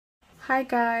Hi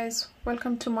guys,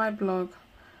 welcome to my blog.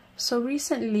 So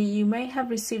recently you may have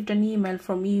received an email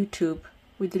from YouTube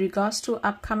with regards to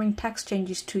upcoming tax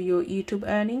changes to your YouTube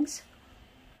earnings.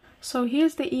 So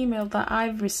here's the email that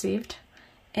I've received,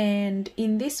 and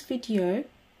in this video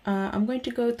I'm going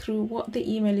to go through what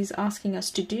the email is asking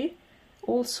us to do,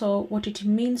 also what it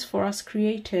means for us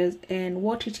creators and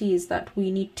what it is that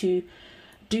we need to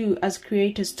do as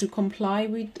creators to comply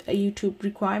with YouTube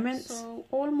requirements. So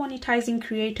all monetizing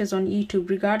creators on YouTube,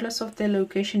 regardless of their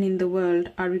location in the world,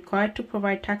 are required to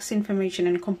provide tax information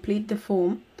and complete the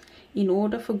form in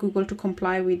order for Google to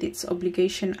comply with its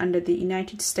obligation under the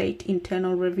United States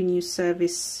Internal Revenue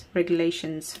Service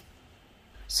regulations.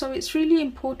 So it's really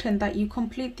important that you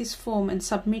complete this form and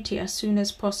submit it as soon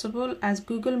as possible, as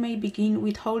Google may begin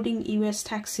withholding US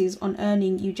taxes on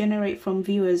earning you generate from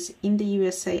viewers in the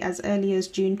USA as early as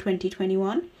June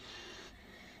 2021.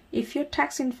 If your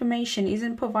tax information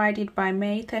isn't provided by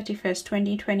May 31st,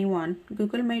 2021,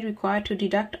 Google may require to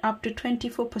deduct up to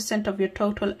 24% of your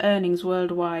total earnings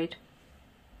worldwide.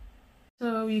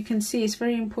 So you can see it's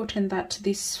very important that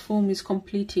this form is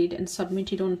completed and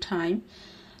submitted on time.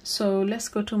 So let's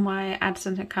go to my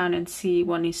AdSense account and see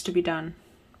what needs to be done.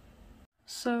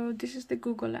 So this is the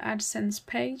Google AdSense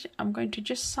page. I'm going to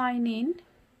just sign in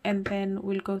and then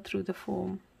we'll go through the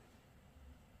form.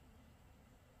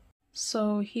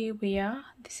 So here we are.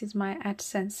 This is my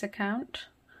AdSense account,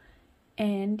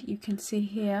 and you can see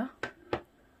here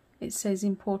it says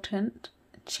important.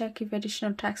 Check if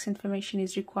additional tax information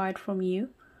is required from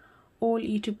you. All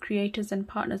YouTube creators and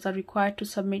partners are required to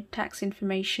submit tax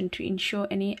information to ensure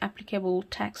any applicable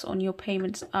tax on your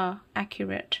payments are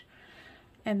accurate.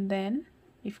 And then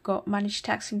you've got manage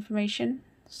tax information,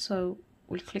 so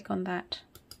we'll click on that.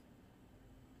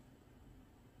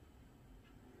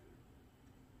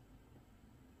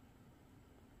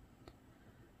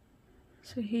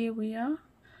 So here we are.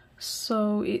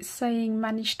 So it's saying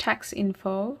manage tax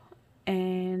info,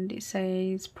 and it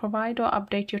says provide or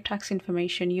update your tax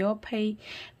information. Your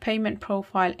payment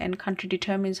profile and country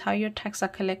determines how your tax are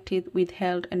collected,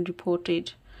 withheld and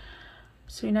reported.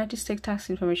 So United States tax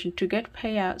information. To get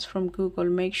payouts from Google,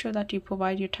 make sure that you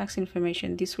provide your tax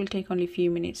information. This will take only a few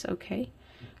minutes. Okay,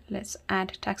 let's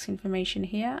add tax information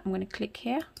here. I'm going to click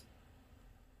here.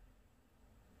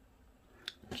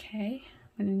 Okay,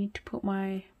 I'm going to need to put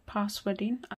my password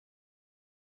in.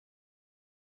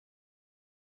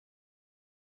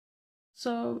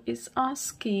 So it's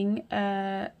asking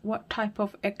what type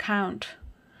of account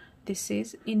this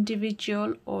is,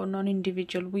 individual or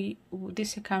non-individual.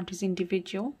 This account is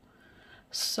individual,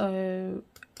 so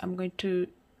I'm going to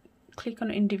click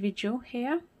on individual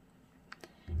here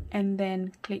and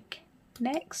then click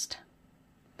next.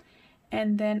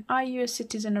 And then, are you a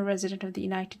citizen or resident of the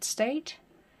United States?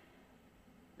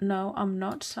 No, I'm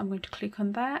not, so I'm going to click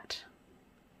on that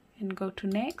and go to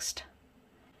next.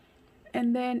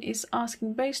 And then it's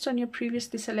asking, based on your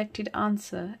previously selected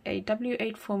answer, a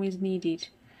W-8 form is needed.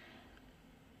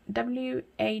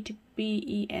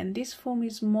 W-8BEN. This form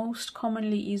is most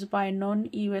commonly used by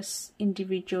non-US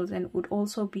individuals and would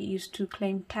also be used to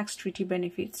claim tax treaty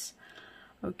benefits.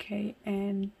 Okay,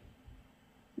 and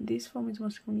this form is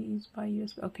most commonly used by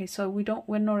US. Okay, so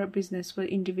we're not a business, we're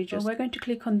individuals. So we're going to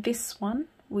click on this one,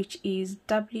 which is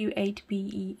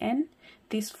W-8BEN.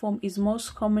 This form is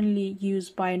most commonly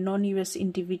used by non-US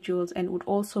individuals and would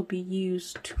also be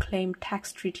used to claim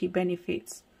tax treaty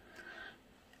benefits.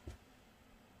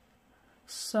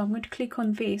 So I'm going to click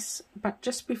on this, but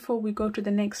just before we go to the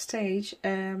next stage,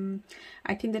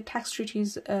 I think the tax treaty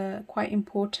is quite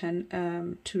important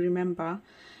to remember.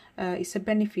 It's a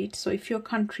benefit. So if your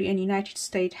country and United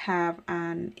States have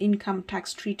an income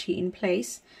tax treaty in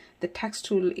place, the tax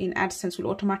tool in AdSense will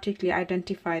automatically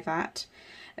identify that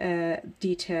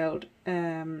detailed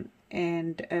and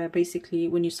basically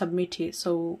when you submit it,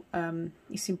 so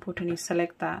it's important you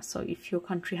select that. So if your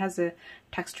country has a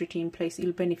tax treaty in place,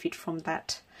 you'll benefit from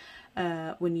that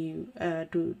when you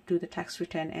do the tax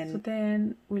return. And so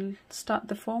then we'll start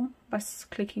the form by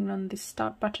clicking on this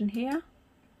start button here.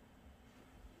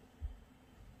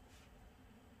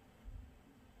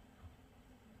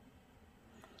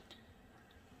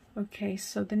 Okay,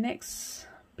 so the next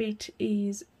bit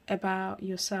is about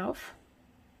yourself.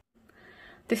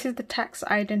 This is the tax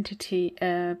identity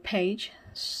page,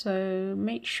 so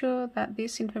make sure that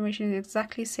this information is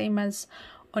exactly same as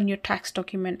on your tax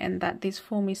document and that this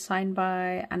form is signed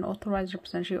by an authorized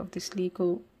representative of this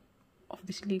legal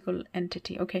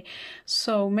entity. Okay,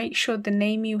 so make sure the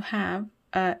name you have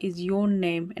is your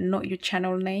name and not your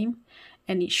channel name,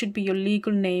 and it should be your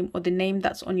legal name or the name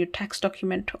that's on your tax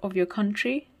document of your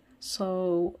country.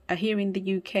 So here in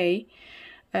the UK,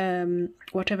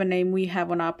 whatever name we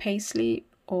have on our payslip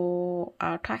or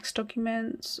our tax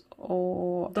documents,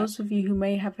 or those of you who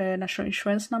may have a national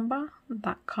insurance number,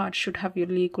 that card should have your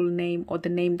legal name or the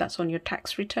name that's on your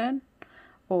tax return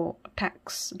or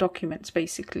tax documents,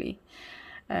 basically,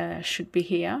 should be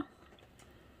here.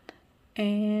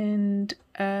 And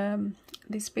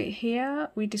this bit here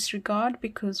we disregard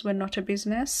because we're not a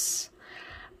business.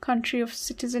 Country of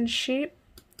citizenship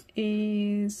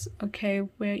is okay,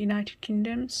 we're United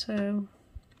Kingdom, so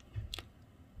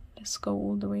let's go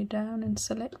all the way down and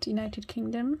select United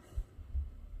Kingdom.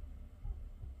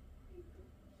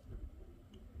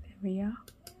 There we are.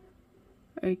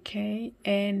 Okay,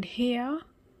 and here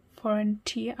foreign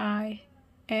TIN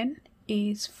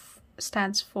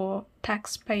stands for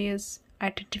taxpayers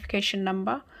identification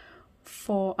number.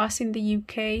 For us in the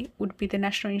UK would be the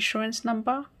national insurance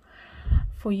number.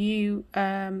 For you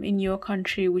in your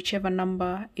country, whichever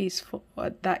number is for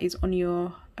that is on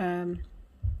your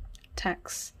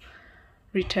tax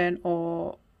return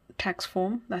or tax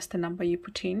form, that's the number you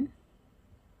put in.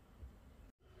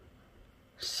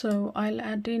 So I'll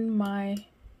add in my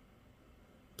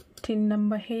TIN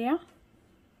number here,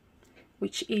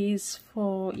 which is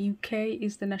for UK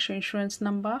is the national insurance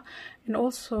number. And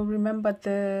also remember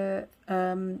the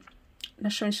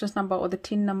national insurance number or the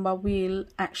TIN number will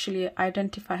actually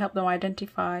help them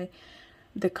identify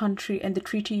the country and the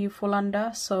treaty you fall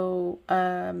under. So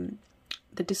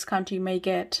the discount you may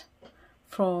get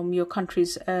from your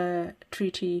country's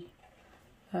treaty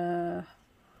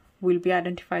will be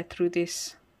identified through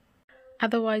this.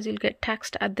 Otherwise you'll get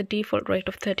taxed at the default rate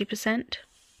of 30%.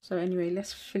 So anyway,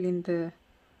 let's fill in the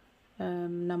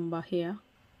number here.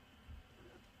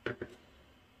 You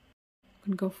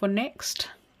can go for next,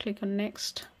 click on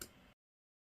next.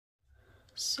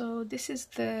 So this is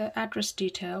the address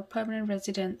detail, permanent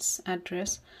residence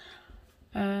address.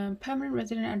 Permanent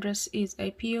resident address is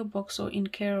a PO box or in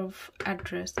care of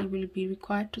address. You will be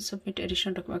required to submit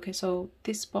additional documents. Okay, so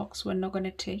this box we're not going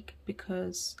to tick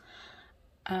because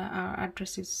our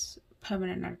address is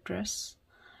permanent address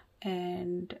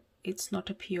and it's not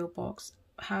a PO box.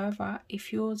 However,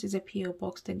 if yours is a PO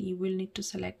box, then you will need to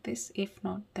select this. If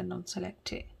not, then don't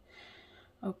select it.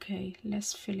 Okay,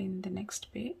 let's fill in the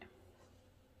next bit.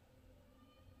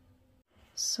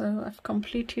 So I've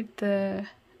completed the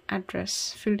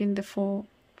address, filled in the form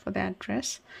for the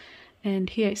address, and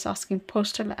here it's asking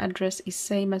postal address is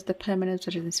same as the permanent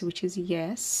residency, which is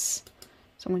yes.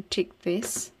 So I'm going to tick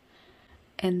this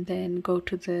and then go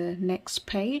to the next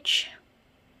page.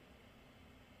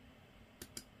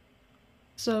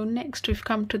 So next we've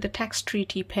come to the tax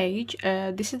treaty page.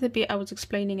 This is the bit I was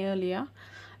explaining earlier.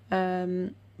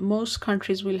 Most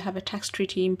countries will have a tax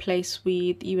treaty in place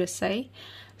with USA.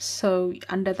 So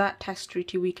under that tax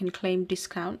treaty we can claim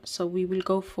discount. So we will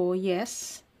go for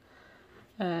yes.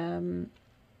 You're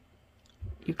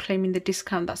claiming the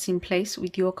discount that's in place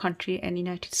with your country and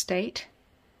United States.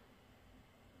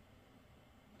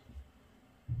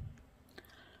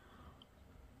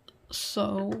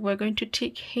 So we're going to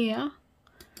tick here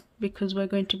because we're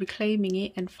going to be claiming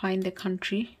it and find the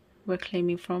country we're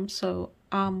claiming from. So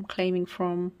I'm claiming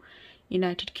from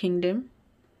United Kingdom,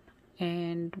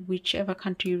 and whichever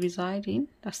country you reside in,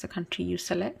 that's the country you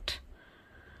select.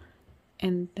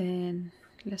 And then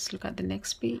let's look at the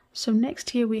next bit. So next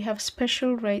here we have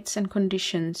special rates and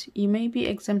conditions. You may be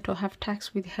exempt or have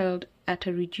tax withheld at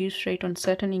a reduced rate on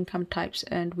certain income types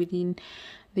earned within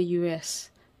the US.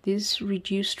 These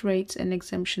reduced rates and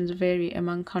exemptions vary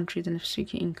among countries and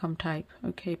specific income type.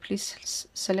 Okay, please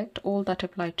select all that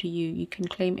apply to you. You can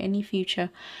claim any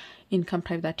future income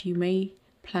type that you may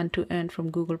plan to earn from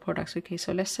Google products. Okay,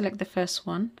 so let's select the first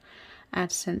one,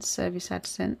 AdSense, service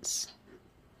AdSense.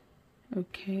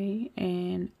 Okay,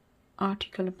 and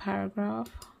article and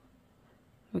paragraph.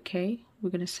 Okay,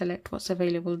 we're going to select what's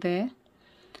available there.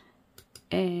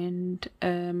 And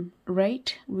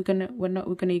rate, we're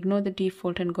gonna ignore the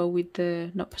default and go with the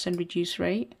 0% reduced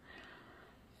rate.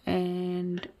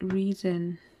 And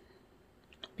reason,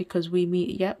 because we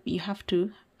meet, yep, you have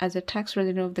to, as a tax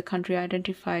resident of the country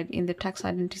identified in the tax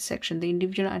identity section, the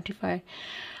individual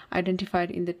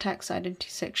identified in the tax identity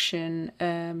section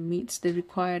meets the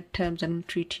required terms and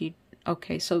treaty.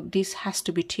 Okay, so this has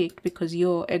to be ticked because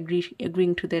you're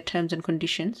agreeing to their terms and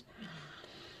conditions.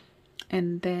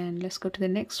 And then let's go to the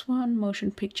next one,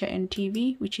 motion picture and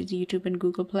TV, which is YouTube and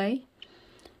Google Play.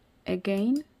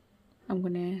 Again, I'm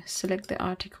going to select the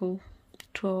article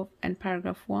 12 and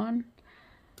paragraph 1.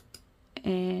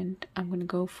 And I'm going to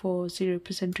go for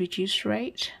 0% reduced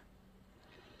rate.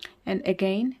 And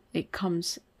again, it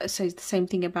says the same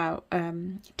thing about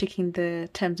ticking the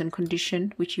terms and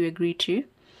condition which you agree to.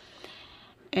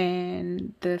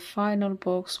 the final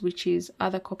box, which is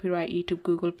other copyright YouTube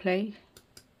Google Play.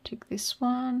 Tick this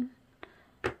one.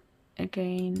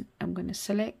 Again, I'm going to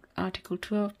select Article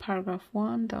 12, Paragraph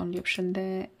 1, the only option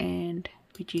there, and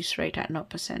reduce rate at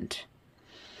 0%.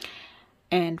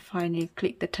 And finally,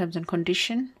 click the terms and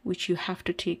condition, which you have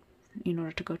to tick in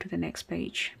order to go to the next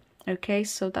page. Okay,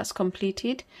 so that's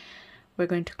completed. We're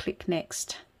going to click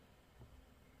next.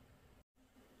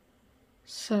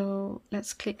 So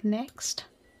let's click next.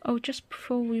 Oh, just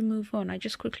before we move on, I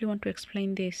just quickly want to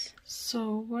explain this.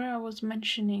 So where I was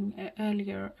mentioning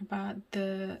earlier about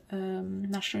the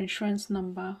national insurance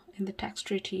number in the tax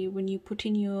treaty, when you put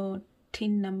in your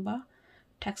TIN number,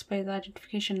 taxpayer's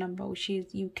identification number, which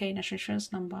is UK national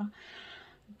insurance number,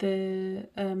 the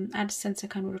AdSense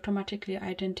account will automatically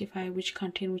identify which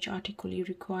country and which article you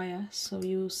require. So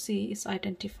you'll see it's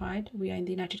identified. We are in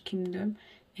the United Kingdom,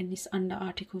 and it's under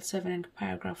Article 7 and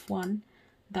Paragraph 1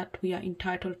 that we are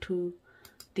entitled to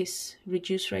this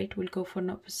reduced rate. Will go for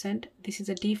 0%. This is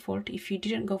a default. If you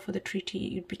didn't go for the treaty,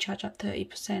 you'd be charged at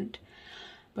 30%.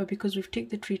 But because we've ticked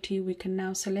the treaty, we can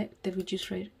now select the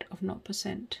reduced rate of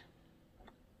 0%.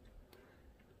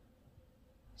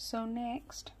 So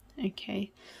next, okay,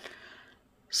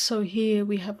 so here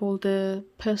we have all the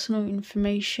personal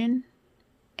information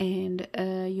and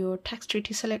your tax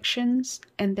treaty selections,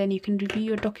 and then you can review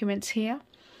your documents here.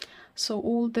 So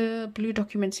all the blue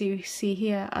documents you see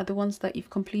here are the ones that you've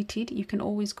completed. You can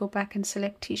always go back and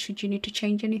select it should you need to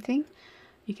change anything.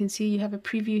 You can see you have a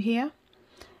preview here,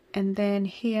 and then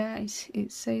here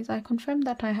it says, I confirm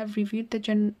that I have reviewed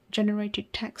the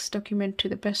generated tax document to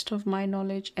the best of my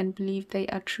knowledge and believe they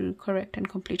are true, correct and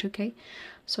complete. Okay,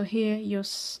 so here you're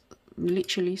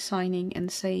literally signing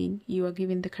and saying you are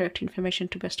giving the correct information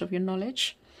to best of your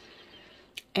knowledge,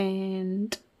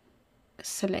 and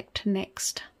select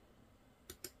next.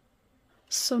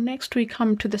 So next we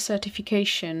come to the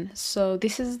certification. So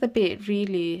this is the bit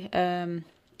really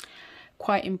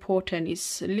quite important.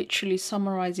 It's literally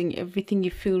summarizing everything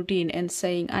you filled in and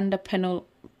saying under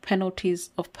penalties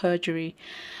of perjury.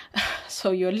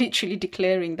 So you're literally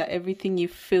declaring that everything you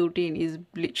filled in is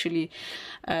literally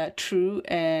true,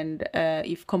 and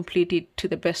you've completed to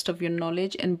the best of your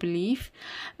knowledge and belief,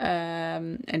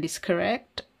 and is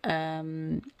correct.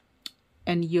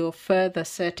 And you're further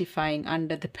certifying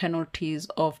under the penalties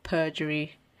of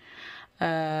perjury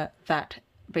that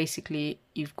basically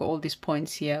you've got all these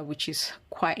points here, which is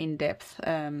quite in depth.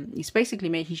 It's basically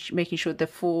making sure the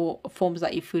 4 forms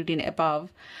that you filled in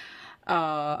above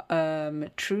are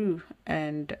true,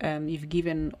 and you've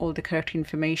given all the correct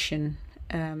information,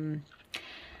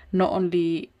 not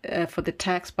only for the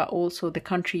tax but also the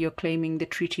country you're claiming the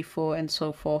treaty for and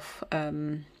so forth.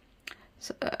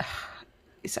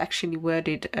 It's actually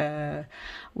worded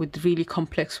with really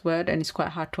complex word, and it's quite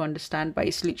hard to understand, but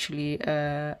it's literally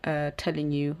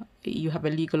telling you you have a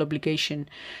legal obligation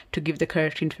to give the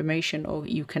correct information, or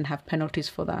you can have penalties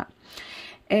for that.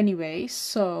 Anyway,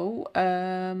 so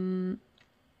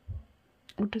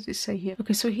what does it say here?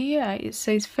 Okay, so here it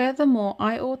says, furthermore,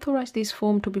 I authorize this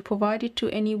form to be provided to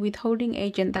any withholding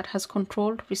agent that has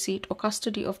control, receipt or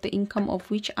custody of the income of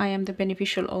which I am the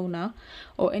beneficial owner,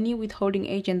 or any withholding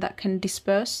agent that can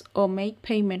disperse or make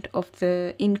payment of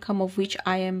the income of which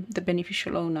I am the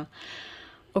beneficial owner.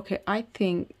 Okay, I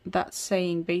think that's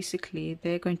saying basically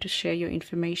they're going to share your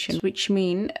information, which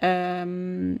mean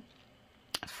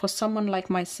for someone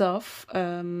like myself,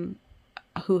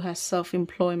 who has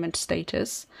self-employment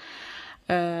status,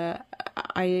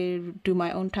 I do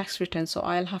my own tax return, so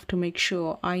I'll have to make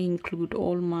sure I include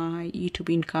all my YouTube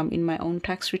income in my own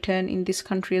tax return in this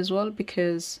country as well,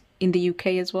 because in the UK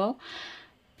as well,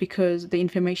 because the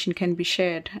information can be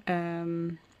shared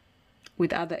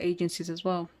with other agencies as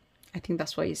well. I think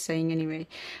that's what he's saying anyway.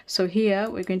 So here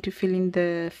we're going to fill in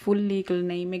the full legal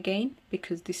name again,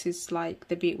 because this is like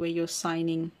the bit where you're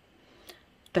signing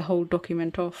the whole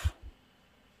document off.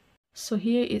 So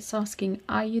here it's asking,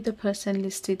 are you the person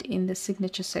listed in the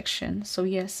signature section? So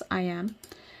yes, I am.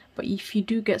 But if you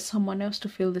do get someone else to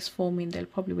fill this form in, they'll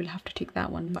probably will have to tick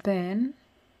that one. But then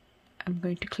I'm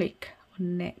going to click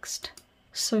on next.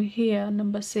 So here,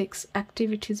 number 6,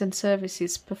 activities and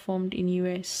services performed in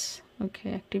US.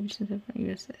 Okay, activities in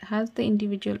US. Has the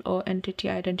individual or entity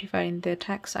identified in the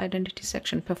tax identity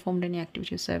section performed any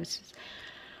activity or services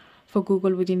for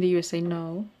Google within the USA?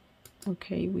 No.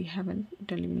 Okay, we haven't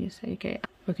done in USA.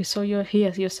 Okay, so you're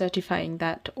here, you're certifying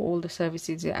that all the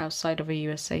services are outside of the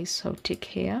USA, so tick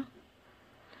here.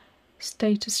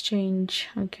 Status change.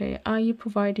 Okay, are you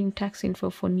providing tax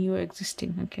info for new or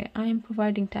existing? Okay, I am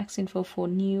providing tax info for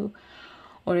new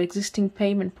or existing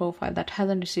payment profile that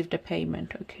hasn't received a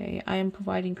payment. Okay, I am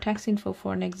providing tax info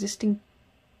for an existing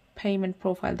payment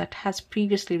profile that has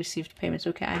previously received payments.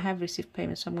 Okay, I have received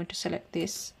payments, so I'm going to select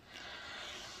this.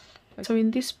 So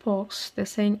in this box, they're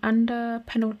saying under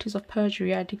penalties of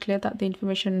perjury, I declare that the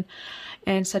information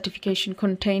and certification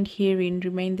contained herein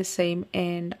remain the same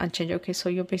and unchanged. Okay, so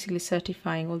you're basically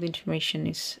certifying all the information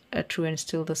is true and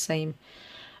still the same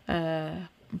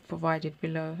provided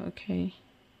below. Okay,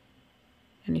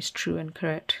 and it's true and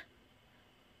correct.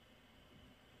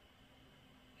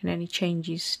 And any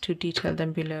changes to detail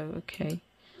them below. Okay,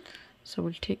 so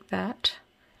we'll take that,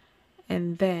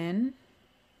 and then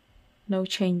no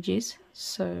changes,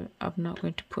 so I'm not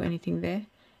going to put anything there,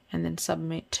 and then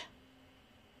submit.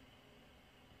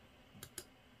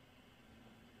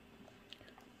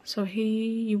 So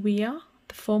here we are,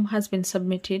 the form has been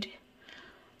submitted.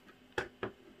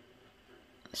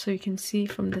 So you can see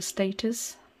from the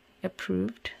status,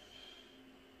 approved.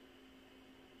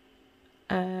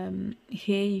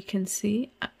 Here you can see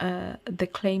the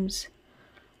claims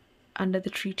under the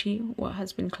treaty, what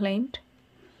has been claimed.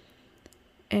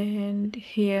 And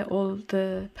here all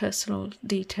the personal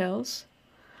details,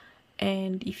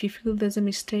 and if you feel there's a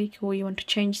mistake or you want to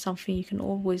change something, you can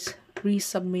always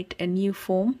resubmit a new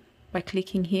form by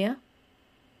clicking here.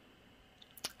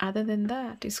 Other than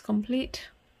that, it's complete.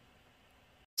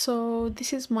 So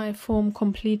this is my form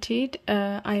completed.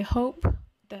 I hope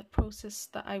the process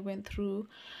that I went through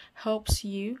helps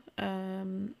you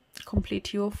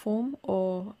complete your form,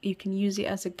 or you can use it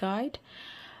as a guide.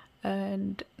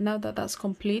 And now that that's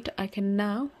complete, I can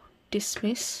now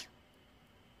dismiss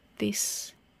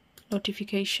this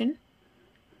notification,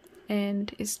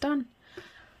 and it's done.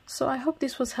 So I hope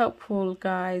this was helpful,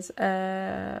 guys.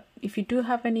 If you do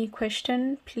have any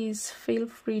question, please feel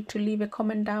free to leave a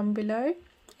comment down below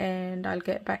and I'll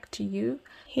get back to you.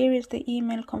 Here is the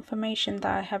email confirmation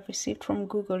that I have received from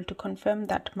Google to confirm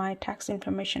that my tax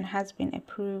information has been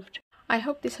approved. I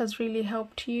hope this has really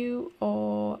helped you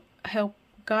or helped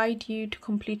guide you to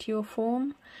complete your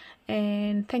form,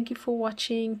 and thank you for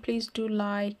watching. Please do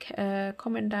like,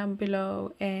 comment down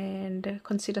below, and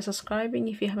consider subscribing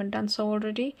if you haven't done so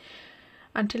already.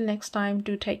 Until next time,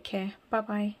 do take care. Bye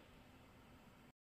bye.